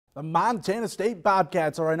The Montana State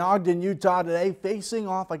Bobcats are in Ogden, Utah today, facing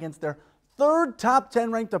off against their third top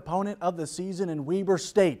 10 ranked opponent of the season in Weber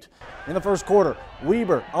State. In the first quarter,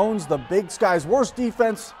 Weber owns the Big Sky's worst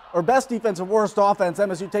defense, or best defense and worst offense.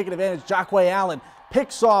 MSU taking advantage. Jacquay Allen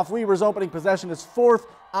picks off Weber's opening possession, his fourth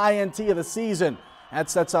INT of the season. That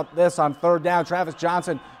sets up this on third down. Travis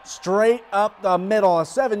Johnson straight up the middle, a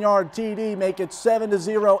 7-yard TD, make it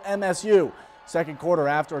 7-0 MSU. Second quarter,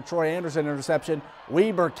 after a Troy Anderson interception,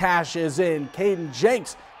 Weber cashes in. Caden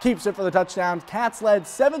Jenks keeps it for the touchdown. Cats led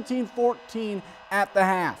 17-14 at the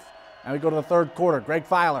half. Now we go to the third quarter. Greg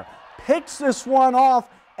Filer picks this one off,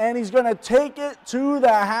 and he's going to take it to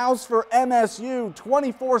the house for MSU.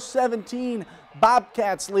 24-17,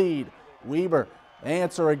 Bobcats lead. Weber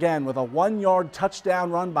answer again with a 1-yard touchdown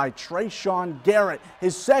run by Trayshawn Garrett,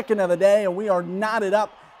 his second of the day, and we are knotted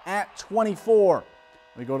up at 24.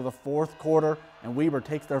 We go to the fourth quarter, and Weber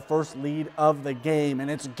takes their first lead of the game,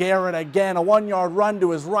 and it's Garrett again, a 1-yard run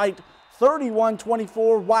to his right,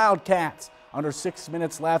 31-24 Wildcats. Under 6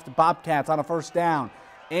 minutes left, Bobcats on a first down.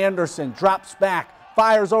 Anderson drops back,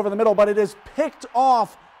 fires over the middle, but it is picked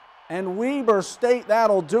off, and Weber State,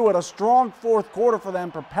 that'll do it. A strong fourth quarter for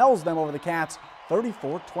them, propels them over the Cats,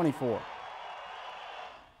 34-24.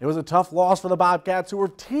 It was a tough loss for the Bobcats, who were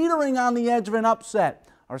teetering on the edge of an upset.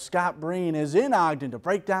 Our Scott Breen is in Ogden to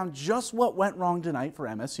break down just what went wrong tonight for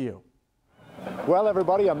MSU. Well,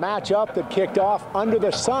 everybody, a matchup that kicked off under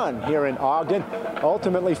the sun here in Ogden,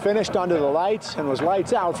 ultimately finished under the lights and was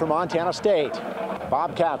lights out for Montana State.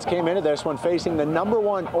 Bobcats came into this one facing the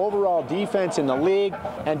 #1 overall defense in the league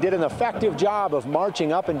and did an effective job of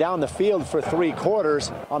marching up and down the field for 3 quarters.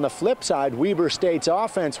 On the flip side, Weber State's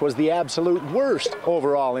offense was the absolute worst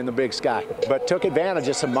overall in the Big Sky, but took advantage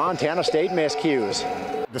of some Montana State miscues.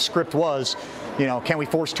 The script was, can we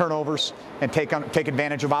force turnovers and take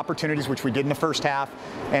advantage of opportunities, which we did in the first half,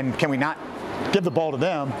 and can we not give the ball to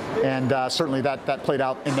them? And certainly that played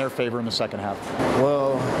out in their favor in the second half.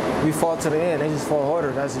 Well, we fought to the end. They just fought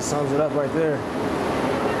harder. That just sums it up right there.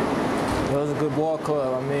 It was a good ball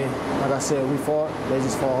club. I mean, like I said, we fought. They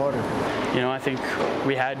just fought harder. I think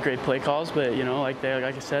we had great play calls, but like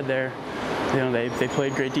I said, they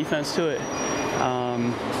played great defense to it.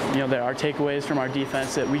 There are takeaways from our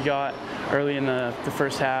defense that we got early in the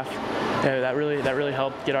first half. That really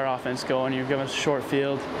helped get our offense going. You give us a short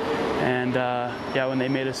field, and when they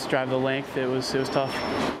made us drive the length, it was tough.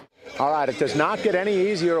 All right, it does not get any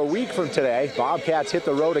easier a week from today. Bobcats hit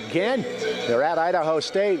the road again. They're at Idaho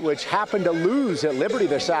State, which happened to lose at Liberty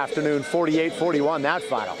this afternoon, 48-41 that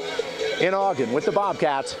final. In Ogden with the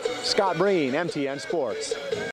Bobcats, Scott Breen, MTN Sports.